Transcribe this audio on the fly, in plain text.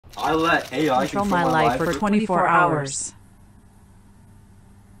I let AI control my life for 24 hours.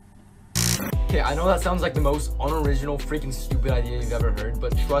 Okay, I know that sounds like the most unoriginal, freaking stupid idea you've ever heard,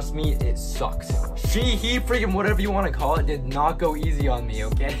 but trust me, it sucks. He, freaking whatever you want to call it, did not go easy on me,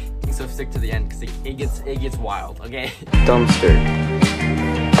 okay? So stick to the end, because it gets wild, okay? Dumpster.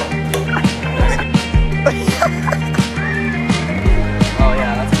 Oh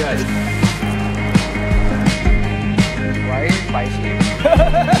yeah, that's good. Why are you spicy?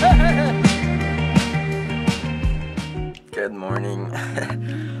 Good morning.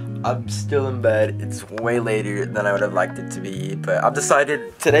 I'm still in bed. It's way later than I would have liked it to be, but I've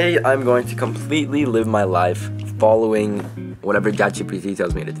decided today I'm going to completely live my life following whatever ChatGPT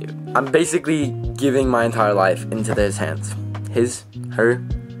tells me to do. I'm basically giving my entire life into his hands. His, her,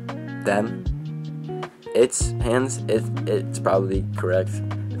 them, its hands. It's probably correct.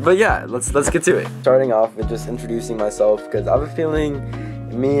 But yeah, let's get to it. Starting off with just introducing myself, because I have a feeling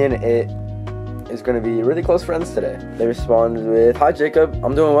me and it is going to be really close friends today. They responded with, "Hi Jacob,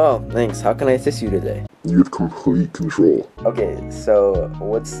 I'm doing well, thanks. How can I assist you today?" You have complete control. Okay, so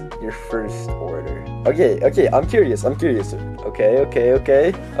what's your first order? Okay, I'm curious.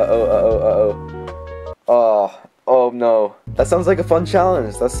 Okay. Oh no. That sounds like a fun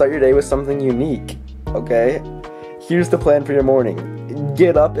challenge. Let's start your day with something unique. Okay? Here's the plan for your morning.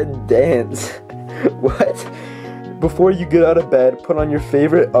 Get up and dance. What? Before you get out of bed, put on your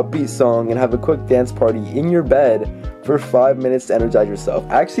favorite upbeat song and have a quick dance party in your bed for 5 minutes to energize yourself.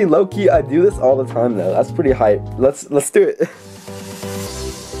 Actually, low-key, I do this all the time though. That's pretty hype. Let's do it.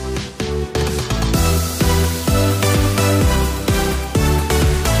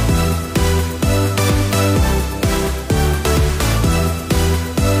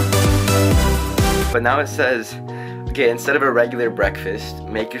 But now it says, okay, instead of a regular breakfast,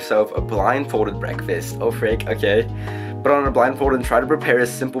 make yourself a blindfolded breakfast. Oh frick, okay. Put on a blindfold and try to prepare a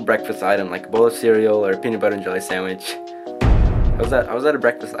simple breakfast item like a bowl of cereal or a peanut butter and jelly sandwich. How's that a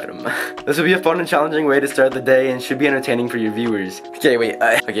breakfast item? This will be a fun and challenging way to start the day and should be entertaining for your viewers. Okay, wait,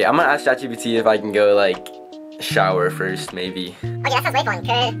 okay, I'm gonna ask ChatGPT if I can go like shower first, maybe. Okay, that sounds way fun.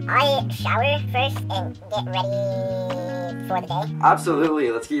 Could I shower first and get ready for the day?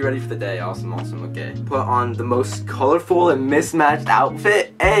 Absolutely, let's get you ready for the day. Awesome, okay. Put on the most colorful and mismatched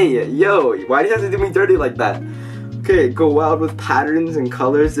outfit. Hey, yo, why do you have to do me dirty like that? Okay, go wild with patterns and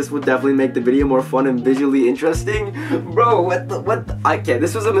colors. This would definitely make the video more fun and visually interesting. Bro, what the? Okay,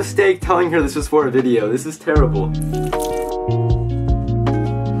 this was a mistake telling her this was for a video. This is terrible.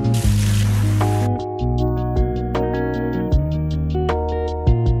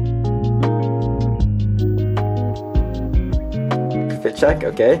 Fit check,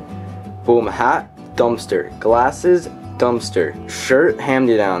 okay. Boom, hat, dumpster. Glasses, dumpster. Shirt,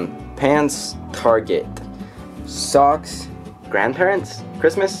 hand-me-down. Pants, Target. Socks, grandparents,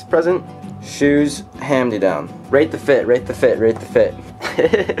 Christmas present. Shoes, hand-me-down. Rate the fit.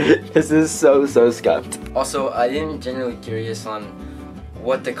 This is so scuffed. Also, I am genuinely curious on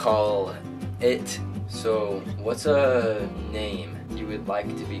what to call it. So, what's a name you would like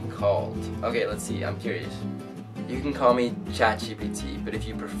to be called? Okay, let's see, I'm curious. You can call me ChatGPT, but if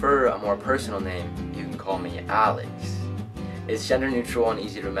you prefer a more personal name, you can call me Alex. It's gender neutral and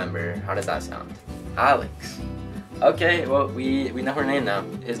easy to remember. How does that sound? Alex. Okay, well, we know her name now.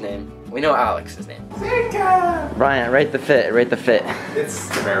 His name. We know Alex's name. Brian, rate the fit. It's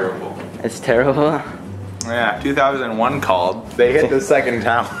terrible. It's terrible? Yeah, 2001 called. They hit the second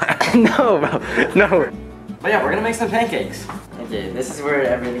tower. No, bro, no. But yeah, we're gonna make some pancakes. Okay, this is where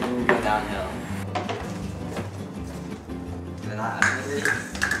everything can go downhill. Am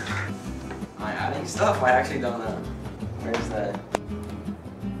I adding stuff? I actually don't know. Where's that?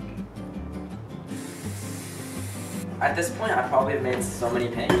 At this point, I probably have made so many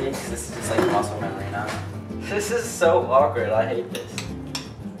pancakes. This is just like muscle memory now. This is so awkward. I hate this.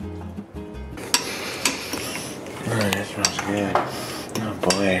 That smells good. Oh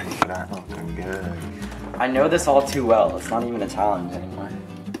boy, that looking good. I know this all too well. It's not even a challenge anymore.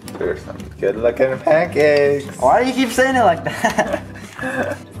 There's some good looking pancakes. Why do you keep saying it like that?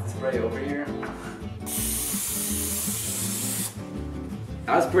 Spray over here.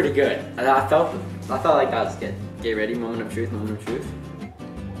 That was pretty good. I felt like that was good. Okay, ready? Moment of truth.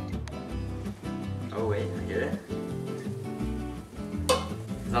 Oh wait, I hear it. Does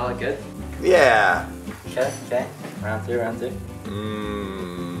that look good? Yeah. Okay. Round two.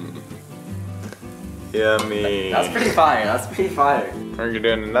 Yummy. That's pretty fire. We're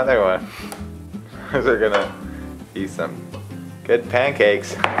doing another one. We're gonna eat some good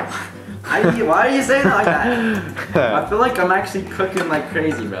pancakes. Why are you saying it like that? I feel like I'm actually cooking like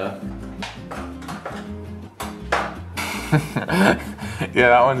crazy, bro. Yeah,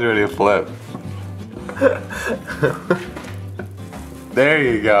 that one's already a flip. There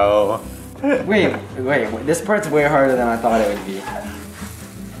you go. Wait, this part's way harder than I thought it would be.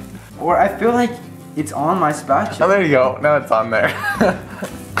 Or I feel like it's on my Oh, spatula. there you go. Now it's on there.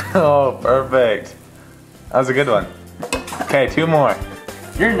 Oh, perfect. That was a good one. Okay, 2 more.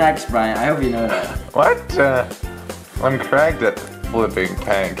 You're next, Brian. I hope you know that. What? I'm cracked at flipping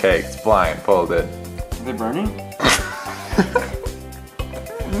pancakes blindfolded. Is it burning?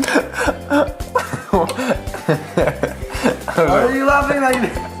 Why are you laughing like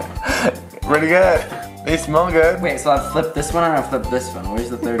this? Pretty good. They smell good. Wait, so I flipped this one and I flipped this one. Where's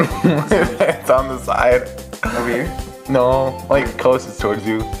the third one? It's on the side. Over here? No, like closest towards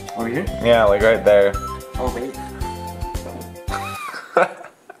you. Over here? Yeah, like right there. Oh, wait.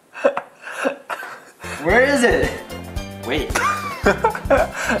 Where is it? Wait.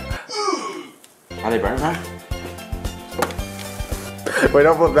 Are they burning now? Wait,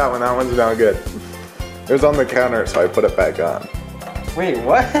 don't flip that one. That one's not good. It was on the counter, so I put it back on. Wait,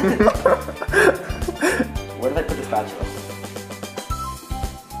 what? Where did I put the spatula?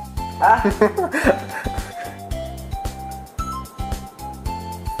 Ah!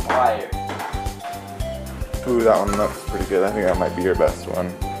 Fire. Ooh, that one looks pretty good. I think that might be your best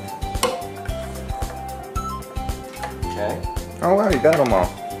one. Okay. Oh wow, you got them all.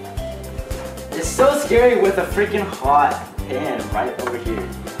 It's so scary with a freaking hot pan right over here.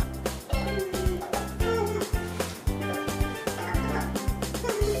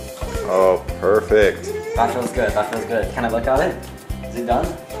 Oh, perfect. That feels good, that feels good. Can I look at it? Is it done?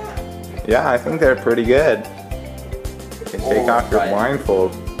 Yeah, I think they're pretty good. You can take Oh, off your right.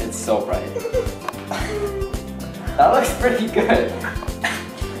 blindfold. It's so bright. That looks pretty good.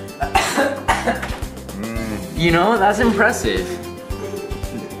 You know, that's impressive.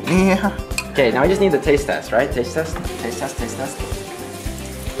 Yeah. Okay, now we just need the taste test, right? Taste test? Taste test, taste test.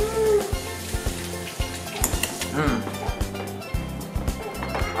 Mmm.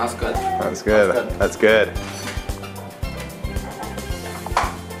 That's good. That's good. That's good. That's good.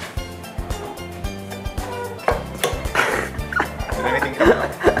 Did anything come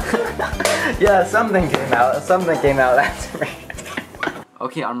out? Yeah, something came out. Something came out after me.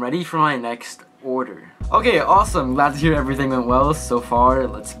 Okay, I'm ready for my next order. Okay, awesome. Glad to hear everything went well so far.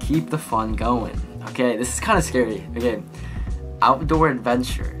 Let's keep the fun going. Okay, this is kind of scary. Okay, outdoor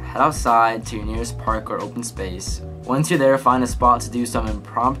adventure. Head outside to your nearest park or open space. Once you're there, find a spot to do some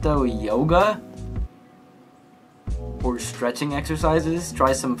impromptu yoga or stretching exercises.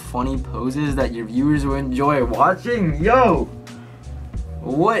 Try some funny poses that your viewers will enjoy watching. Yo!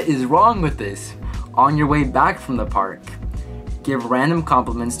 What is wrong with this? On your way back from the park, give random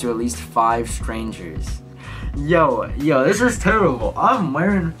compliments to at least 5 strangers. Yo, this is terrible. I'm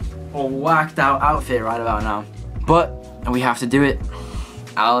wearing a whacked out outfit right about now. But we have to do it.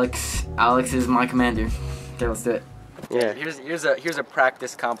 Alex is my commander. Okay, let's do it. Yeah. Here's a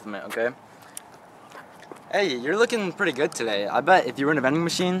practice compliment, okay? Hey, you're looking pretty good today. I bet if you were in a vending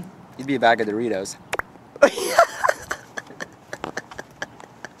machine, you'd be a bag of Doritos.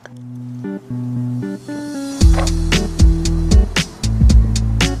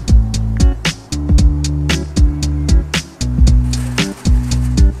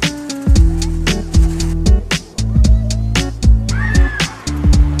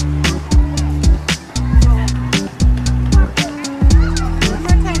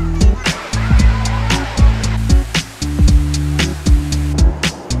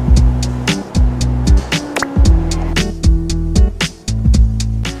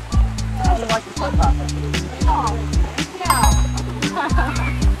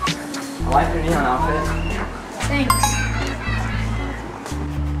 I like your neon outfit. Thanks.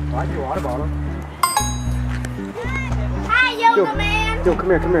 I like your water bottle. Hi, yoga man. Yo, come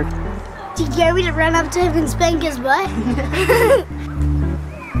here. Do you dare me to run up to him and spank his butt?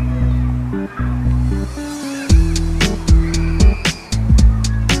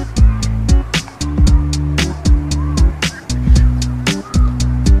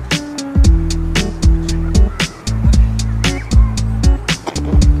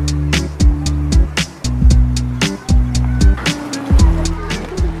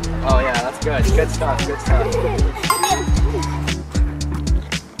 Oh yeah, that's good. Good stuff, good stuff.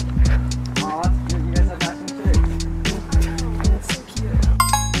 Oh, that's good. You guys have matching shirts. So cute.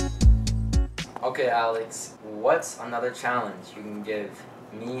 Okay, Alex, what's another challenge you can give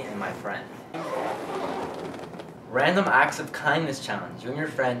me and my friend? Random acts of kindness challenge. You and your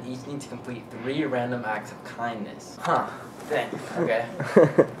friend each need to complete 3 random acts of kindness. Huh. Dang. Okay.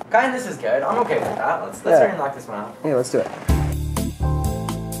 Kindness is good. I'm okay with that. Let's try and knock this one out. Yeah, let's do it.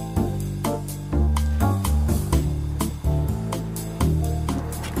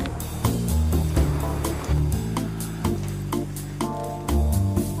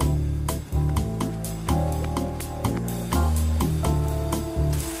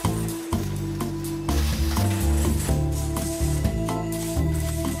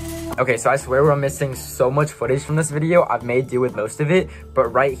 Okay, so I swear we're missing so much footage from this video. I've made do with most of it, but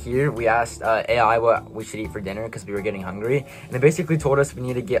right here we asked AI what we should eat for dinner because we were getting hungry, and they basically told us we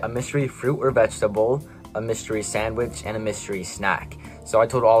need to get a mystery fruit or vegetable, a mystery sandwich, and a mystery snack. So I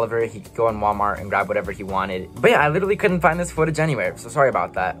told Oliver he could go in Walmart and grab whatever he wanted. But yeah, I literally couldn't find this footage anywhere, so sorry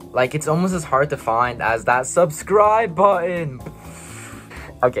about that. Like, it's almost as hard to find as that subscribe button.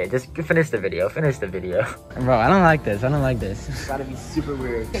 Okay, just finish the video. Finish the video. Bro, I don't like this. I don't like this. It's gotta be super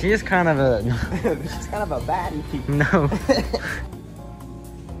weird. She is kind of a... She's kind of a baddie. No.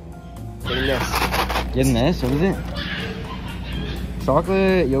 Getting this. Getting this? What is it?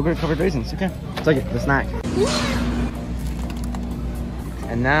 Chocolate yogurt covered raisins. Okay. It's like the snack.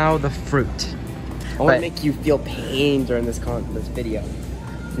 And now the fruit. I want to make you feel pain during this video.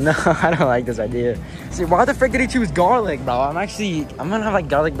 No, I don't like this idea. See, why the frick did he choose garlic, bro? I'm gonna have like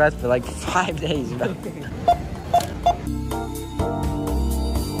garlic breath for like 5 days, bro.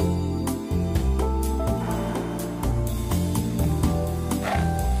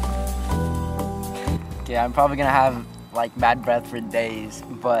 Okay, I'm probably gonna have like bad breath for days,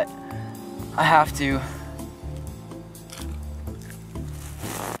 but I have to.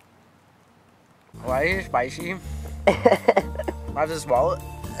 Why is it spicy? I have to swallow it.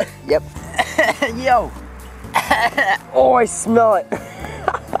 Yep. Yo. Oh, I smell it.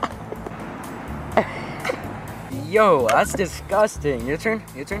 Yo, that's disgusting. Your turn.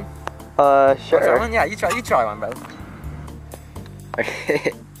 Your turn. Sure. One? Yeah, you try one, bro.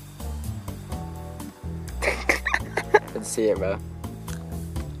 Okay. Let's see it, bro.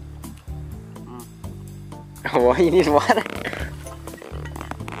 Why you need water?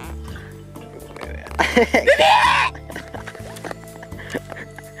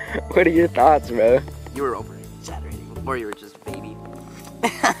 What are your thoughts, bro? You were over-exaggerating, or you were just baby.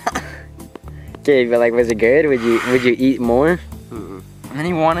 Okay, but like, was it good? Would you eat more? Mm-mm. And then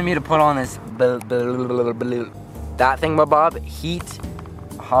he wanted me to put on this that thing, Bob. Heat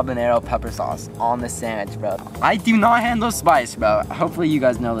habanero pepper sauce on the sandwich, bro. I do not handle spice, bro. Hopefully you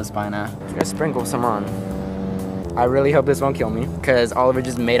guys know this by now. I'm gonna sprinkle some on. I really hope this won't kill me, because Oliver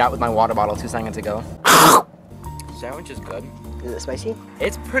just made out with my water bottle 2 seconds ago. Sandwich is good. Is it spicy?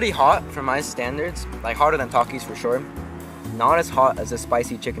 It's pretty hot for my standards, like hotter than Takis for sure. Not as hot as a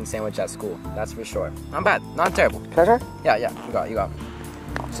spicy chicken sandwich at school, that's for sure. Not bad, not terrible. Can I try? Yeah, you got it.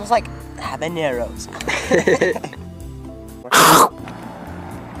 So it's like habaneros.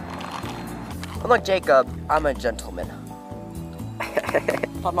 I'm like Jacob, I'm a gentleman.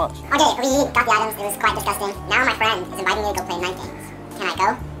 Top notch. Okay, we got the items. It was quite disgusting. Now my friend is inviting me to go play night games. Can I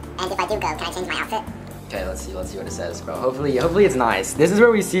go? And if I do go, can I change my outfit? Okay, let's see what it says, bro. Hopefully it's nice. This is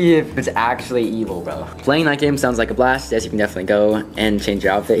where we see if it's actually evil, bro. Playing that game sounds like a blast. Yes, you can definitely go and change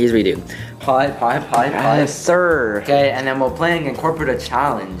your outfit. Here's what you do. Pipe. Yes, sir. Okay, and then we'll play and incorporate a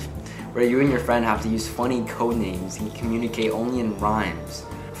challenge where you and your friend have to use funny code names and communicate only in rhymes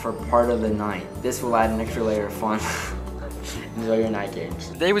for part of the night. This will add an extra layer of fun. Enjoy your night games.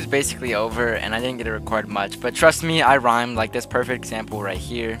 The day was basically over and I didn't get to record much, but trust me, I rhymed like this perfect example right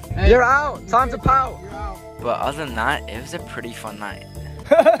here. Hey, you're out. Time to pout. But other than that, it was a pretty fun night.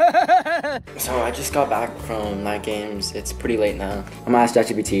 So I just got back from night games. It's pretty late now. I'm gonna ask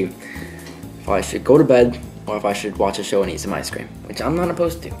ChatGPT if I should go to bed or if I should watch a show and eat some ice cream, which I'm not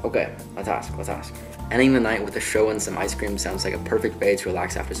opposed to. Okay, let's ask. Ending the night with a show and some ice cream sounds like a perfect way to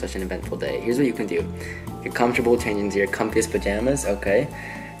relax after such an eventful day. Here's what you can do. If you're comfortable, change into your comfiest pajamas, okay?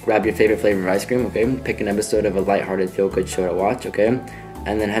 Grab your favorite flavor of ice cream, okay? Pick an episode of a lighthearted, feel-good show to watch, okay?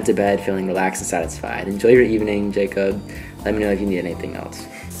 And then head to bed feeling relaxed and satisfied. Enjoy your evening, Jacob. Let me know if you need anything else.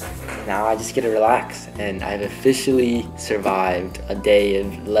 Now I just get to relax, and I've officially survived a day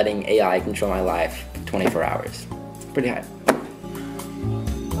of letting AI control my life for 24 hours. Pretty hype.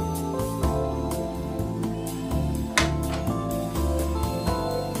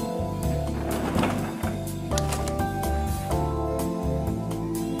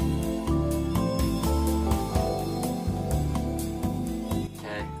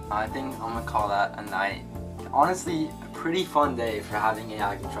 I think I'm gonna call that a night. Honestly, a pretty fun day for having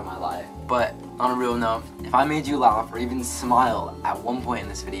AI control my life. But on a real note, if I made you laugh or even smile at one point in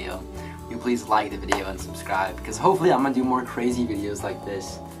this video, will you please like the video and subscribe, because hopefully I'm gonna do more crazy videos like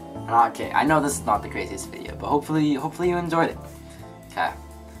this. And okay, I know this is not the craziest video, but hopefully you enjoyed it. Okay,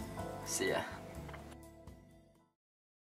 see ya.